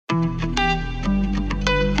Yes,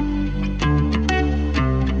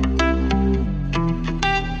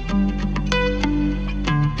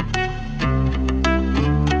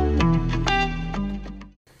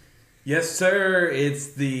 sir.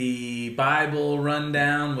 It's the Bible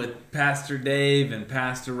Rundown with Pastor Dave and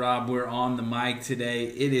Pastor Rob. We're on the mic today.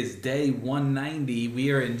 It is day 190.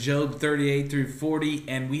 We are in Job 38 through 40,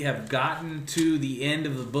 and we have gotten to the end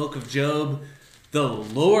of the book of Job. The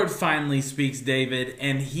Lord finally speaks, David,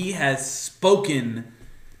 and he has spoken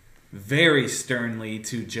very sternly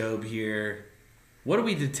to Job here. What are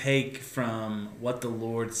we to take from what the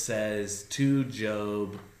Lord says to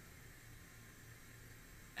Job?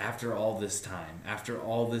 After all this time, after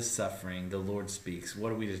all this suffering, the Lord speaks.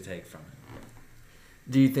 What are we to take from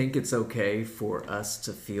it? Do you think it's okay for us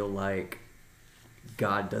to feel like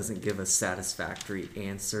God doesn't give a satisfactory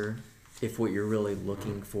answer if what you're really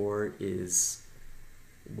looking for is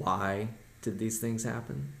why did these things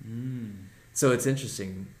happen? So it's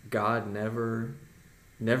interesting. God never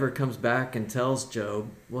comes back and tells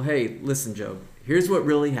Job, well, hey, listen, Job, here's what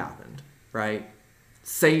really happened, right?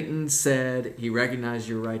 Satan said he recognized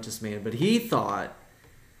you're a righteous man, but he thought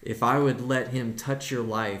if I would let him touch your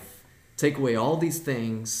life, take away all these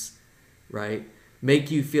things, right, make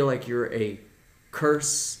you feel like you're a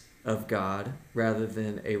curse of God rather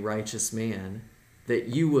than a righteous man, that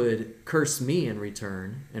you would curse me in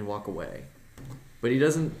return and walk away. But he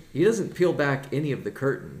doesn't peel back any of the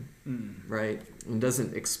curtain, right, and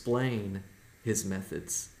doesn't explain his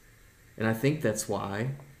methods. And I think that's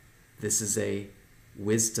why this is a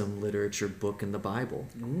wisdom literature book in the Bible.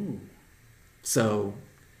 Ooh. So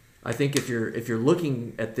I think if you're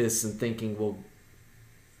looking at this and thinking, well,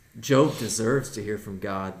 Job deserves to hear from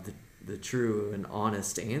God the true and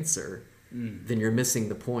honest answer, then you're missing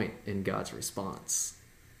the point in God's response.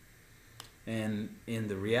 And in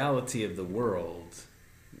the reality of the world,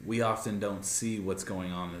 we often don't see what's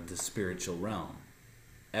going on in the spiritual realm,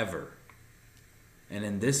 ever. And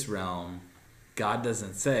in this realm, God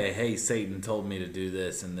doesn't say, hey, Satan told me to do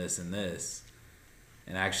this and this and this.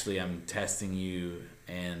 And actually, I'm testing you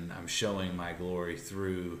and I'm showing my glory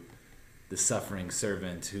through the suffering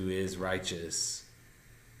servant who is righteous,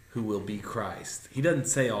 who will be Christ. He doesn't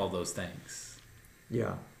say all those things.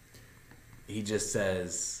 Yeah. He just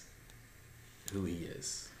says who he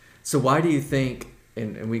is. So why do you think,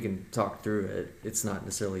 and we can talk through it, it's not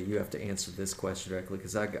necessarily you have to answer this question directly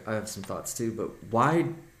because I have some thoughts too, but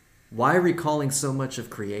why recalling so much of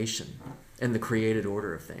creation and the created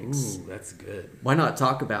order of things? Ooh, that's good. Why not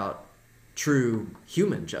talk about true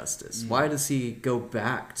human justice? Why does he go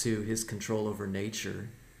back to his control over nature?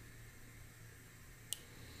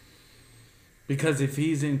 Because if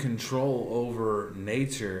he's in control over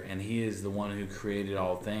nature and he is the one who created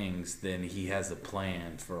all things, then he has a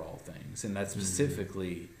plan for all things. And that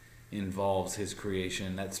specifically involves his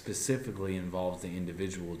creation. That specifically involves the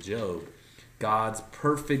individual Job. God's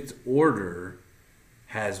perfect order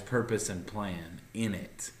has purpose and plan in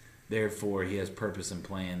it. Therefore, he has purpose and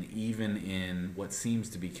plan even in what seems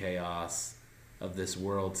to be chaos of this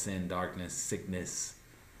world, sin, darkness, sickness,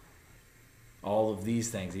 all of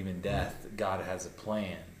these things, even death. God has a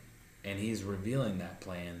plan, and he's revealing that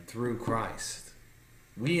plan through Christ.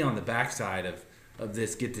 We on the backside of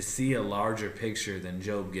this get to see a larger picture than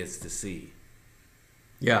Job gets to see.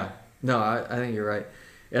 Yeah, no, I think you're right.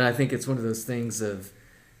 And I think it's one of those things of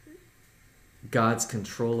God's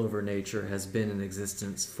control over nature has been in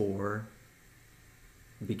existence for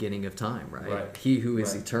the beginning of time, right? He who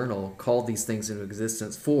is eternal called these things into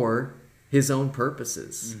existence for his own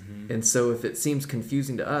purposes. And so if it seems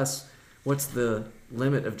confusing to us, what's the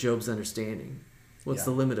limit of Job's understanding? What's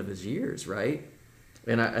the limit of his years, right?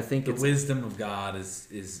 And I think the wisdom of God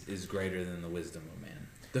is greater than the wisdom of man.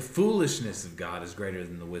 The foolishness of God is greater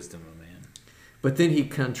than the wisdom of man. But then he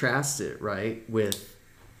contrasts it, right, with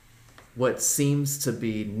what seems to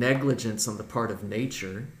be negligence on the part of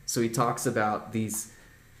nature. So he talks about these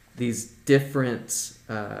different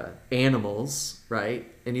animals, right,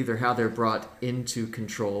 and either how they're brought into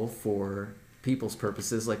control for people's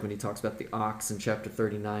purposes, like when he talks about the ox in chapter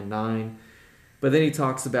 39:9. But then he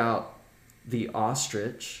talks about the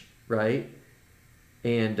ostrich, right?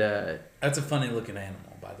 And that's a funny looking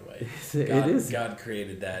animal, by the way. It is. God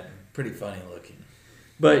created that. Pretty funny looking.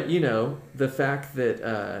 But, the fact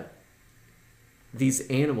that these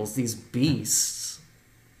animals, these beasts,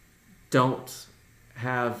 don't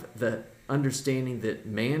have the understanding that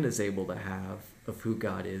man is able to have of who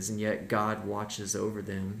God is, and yet God watches over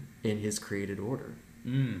them in his created order.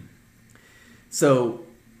 So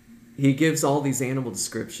he gives all these animal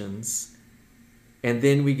descriptions, and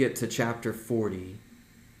then we get to chapter 40,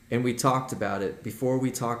 And we talked about it before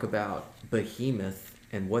we talk about Behemoth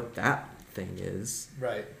and what that thing is.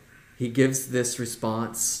 Right. He gives this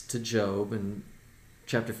response to Job in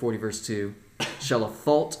chapter 40, verse 2. Shall a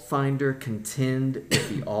fault finder contend with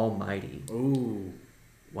the Almighty? Ooh.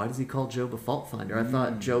 Why does he call Job a fault finder? I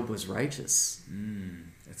thought Job was righteous.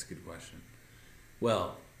 That's a good question.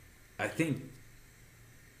 Well, I think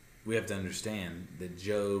we have to understand that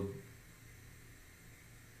Job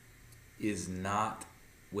is not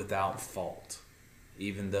without fault,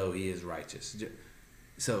 even though he is righteous.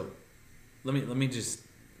 So let me just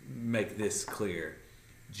make this clear.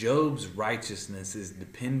 Job's righteousness is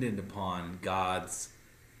dependent upon God's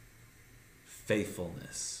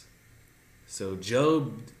faithfulness. So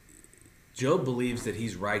Job believes that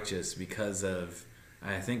he's righteous because of,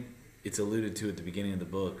 I think it's alluded to at the beginning of the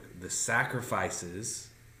book, the sacrifices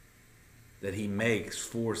that he makes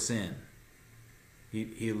for sin.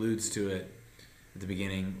 He alludes to it at the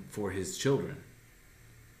beginning for his children.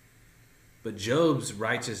 But Job's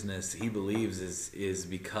righteousness, he believes, is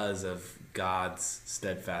because of God's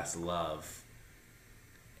steadfast love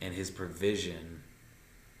and his provision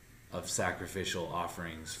of sacrificial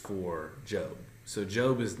offerings for Job. So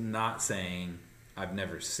Job is not saying, I've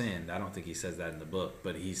never sinned. I don't think he says that in the book,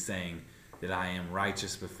 but he's saying that I am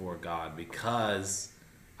righteous before God because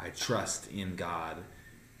I trust in God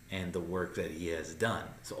and the work that he has done.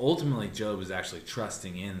 So ultimately, Job is actually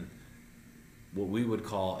trusting in what we would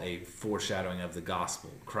call a foreshadowing of the gospel,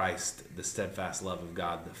 Christ, the steadfast love of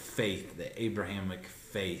God, the faith, the Abrahamic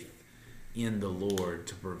faith in the Lord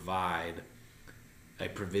to provide a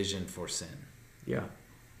provision for sin. Yeah.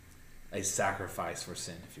 A sacrifice for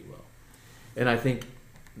sin, if you will. And I think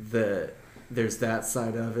there's that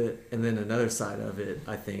side of it. And then another side of it,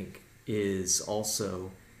 I think, is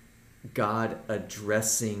also God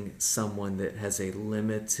addressing someone that has a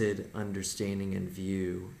limited understanding and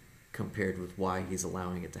view compared with why he's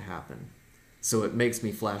allowing it to happen. So it makes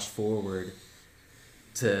me flash forward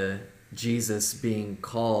to Jesus being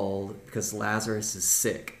called because Lazarus is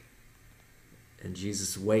sick. And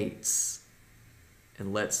Jesus waits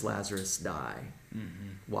and lets Lazarus die. Mm-hmm.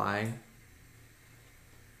 Why?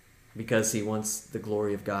 Because he wants the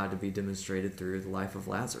glory of God to be demonstrated through the life of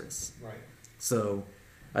Lazarus. Right. So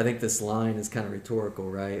I think this line is kind of rhetorical,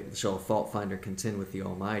 right? Shall a fault finder contend with the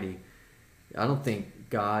Almighty? I don't think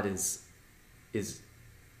God is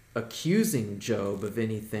accusing Job of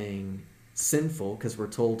anything sinful, because we're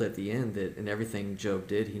told at the end that in everything Job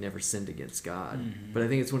did, he never sinned against God. Mm-hmm. But I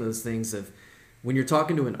think it's one of those things of when you're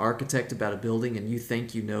talking to an architect about a building and you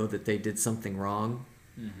think you know that they did something wrong,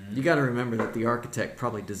 you got to remember that the architect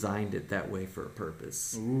probably designed it that way for a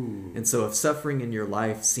purpose. Ooh. And so if suffering in your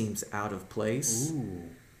life seems out of place,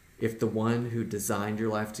 if the one who designed your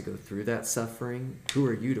life to go through that suffering, who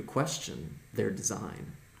are you to question their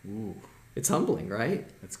design? Ooh. It's humbling, right?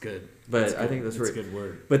 That's good. But I think that's a good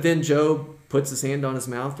word. But then Job puts his hand on his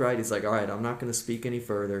mouth, right? He's like, all right, I'm not going to speak any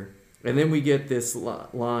further. And then we get this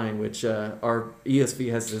line, which our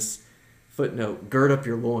ESV has this footnote, gird up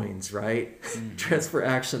your loins, right? Mm-hmm. Dress for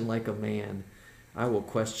action like a man. I will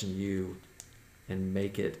question you and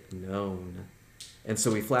make it known. And so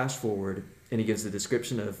we flash forward, and he gives a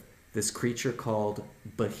description of this creature called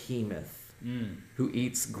Behemoth, who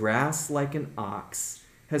eats grass like an ox,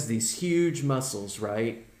 has these huge muscles,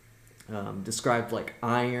 right? Described like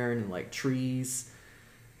iron and like trees.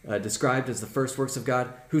 Described as the first works of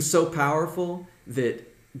God, who's so powerful that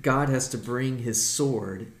God has to bring his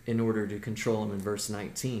sword in order to control him in verse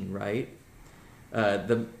 19, right?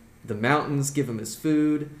 The mountains give him his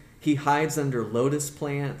food. He hides under lotus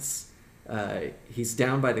plants. He's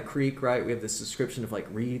down by the creek, right? We have this description of like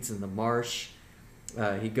reeds in the marsh.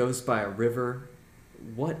 He goes by a river.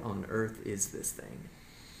 What on earth is this thing?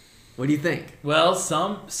 What do you think? Well,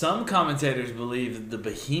 some commentators believe that the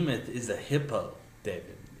behemoth is a hippo,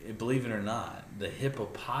 David. Believe it or not, the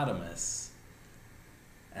hippopotamus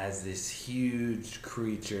as this huge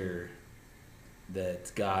creature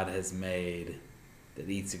that God has made that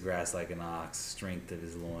eats the grass like an ox, strength of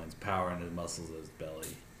his loins, power in the muscles of his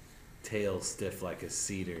belly, tail stiff like a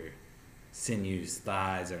cedar, sinews,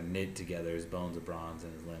 thighs are knit together, his bones of bronze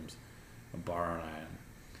and his limbs of bar and iron.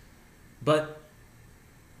 But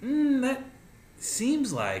that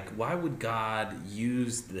seems like, why would God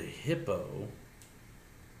use the hippo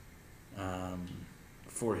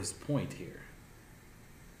for his point here?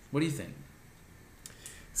 What do you think?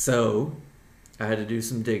 So, I had to do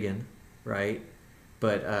some digging, right?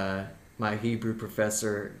 But my Hebrew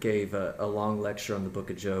professor gave a long lecture on the book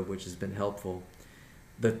of Job, which has been helpful.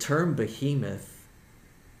 The term behemoth,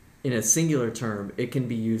 in a singular term, it can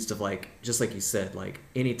be used of like, just like you said, like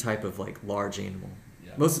any type of like large animal.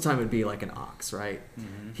 Yeah. Most of the time it would be like an ox, right?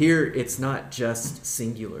 Mm-hmm. Here it's not just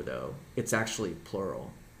singular though, it's actually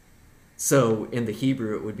plural. So in the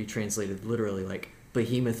Hebrew it would be translated literally like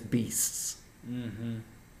behemoth beasts. Mm-hmm.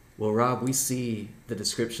 Well, Rob, we see the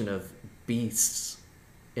description of beasts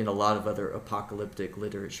in a lot of other apocalyptic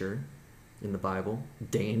literature in the Bible.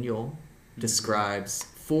 Daniel describes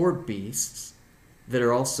 4 beasts that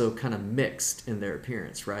are also kind of mixed in their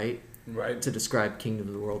appearance, right? Right. To describe kingdom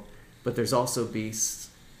of the world. But there's also beasts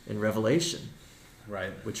in Revelation,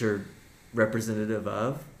 Right. which are representative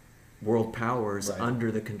of world powers Right.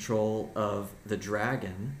 under the control of the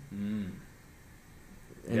dragon. Mm.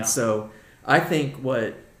 And Yeah. so I think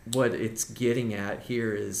what it's getting at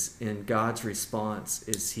here is in God's response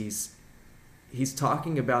is he's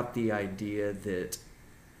talking about the idea that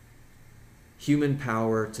human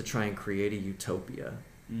power to try and create a utopia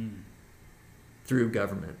through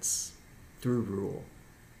governments, through rule.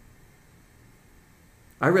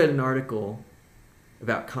 I read an article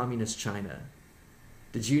about communist China.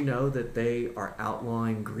 Did you know that they are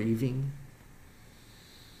outlawing grieving?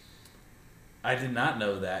 I did not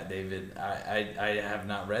know that, David. I have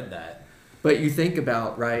not read that. But you think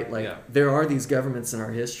about, right, like Yeah. there are these governments in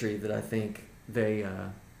our history that I think they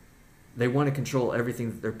want to control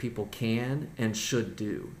everything that their people can and should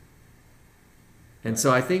do. And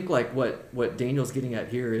so I think like what Daniel's getting at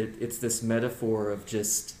here, it's this metaphor of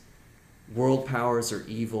just world powers are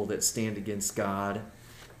evil that stand against God.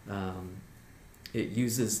 It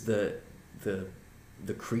uses the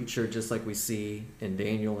creature just like we see in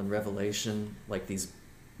Daniel and Revelation, like these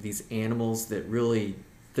animals that really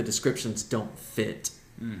the descriptions don't fit.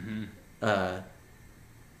 Mm-hmm.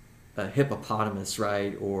 A hippopotamus,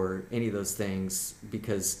 right, or any of those things,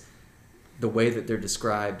 because the way that they're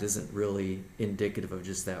described isn't really indicative of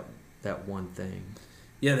just that one thing.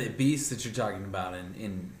 Yeah, the beast that you're talking about,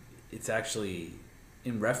 in it's actually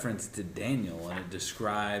in reference to Daniel, and it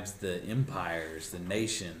describes the empires, the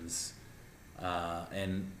nations,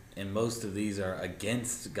 and most of these are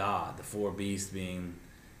against God. The 4 beasts being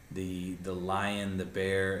the lion, the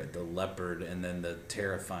bear, the leopard, and then the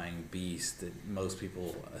terrifying beast that most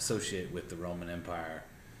people associate with the Roman Empire.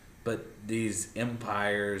 But these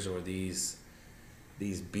empires or these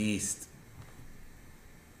beasts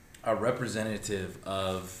are representative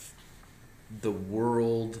of the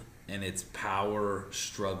world and its power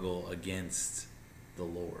struggle against the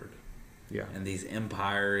Lord. Yeah. And these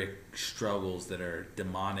empiric struggles that are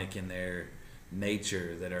demonic in their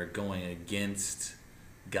nature, that are going against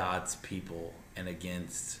God's people and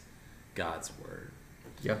against God's word.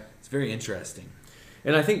 Yeah. It's very interesting.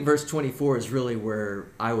 And I think verse 24 is really where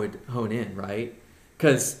I would hone in, right?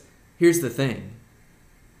 Because here's the thing.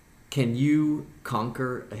 Can you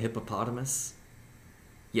conquer a hippopotamus?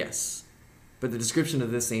 Yes. But the description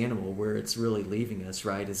of this animal, where it's really leaving us,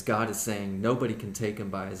 right, is God is saying nobody can take him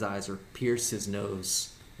by his eyes or pierce his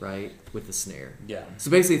nose, right, with the snare. Yeah.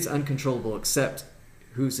 So basically it's uncontrollable except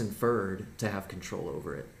who's inferred to have control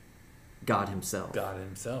over it? God himself. God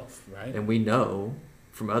himself, right? And we know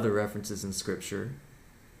from other references in Scripture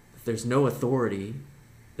that there's no authority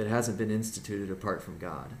that hasn't been instituted apart from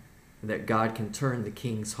God. And that God can turn the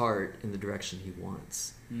king's heart in the direction he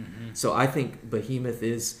wants. Mm-hmm. So I think Behemoth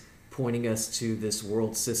is pointing us to this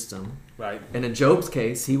world system. Right. And in Job's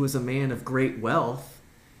case, he was a man of great wealth.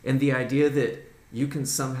 And the idea that you can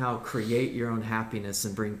somehow create your own happiness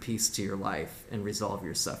and bring peace to your life and resolve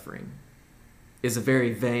your suffering is a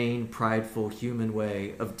very vain, prideful, human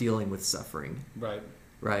way of dealing with suffering. Right.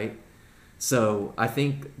 Right? So I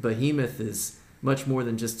think Behemoth is much more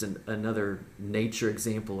than just another nature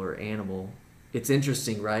example or animal. It's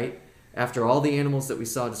interesting, right? After all the animals that we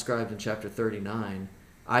saw described in chapter 39,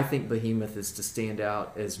 I think Behemoth is to stand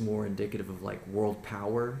out as more indicative of like world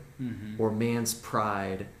power or man's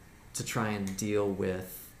pride to try and deal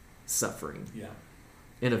with suffering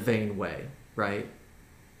in a vain way, right?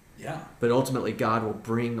 Yeah. But ultimately God will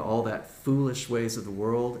bring all that foolish ways of the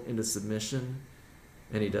world into submission,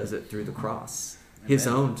 and he does it through the cross, his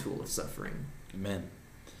own tool of suffering. Amen.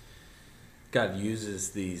 God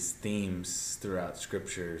uses these themes throughout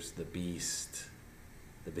scriptures: the beast,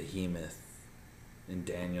 the behemoth. In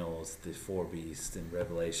Daniel's, the 4 beasts. In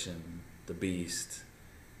Revelation, the beast.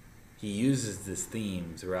 He uses this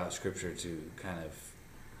theme throughout scripture to kind of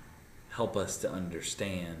help us to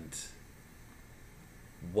understand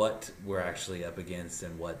what we're actually up against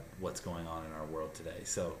and what's going on in our world today.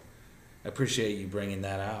 So I appreciate you bringing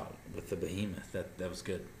that out with the behemoth. That was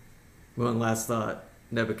good. One last thought.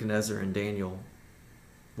 Nebuchadnezzar and Daniel,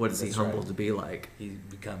 what is That's he humbled right. to be like? He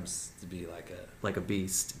becomes to be like a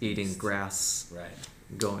beast, eating grass. Right.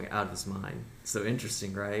 going out of his mind. So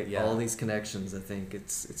interesting, right? Yeah. All these connections, I think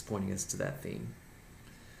it's pointing us to that theme.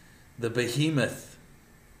 The Behemoth.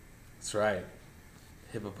 That's right.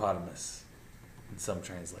 Hippopotamus in some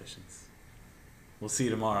translations. We'll see you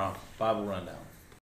tomorrow. Bible Rundown.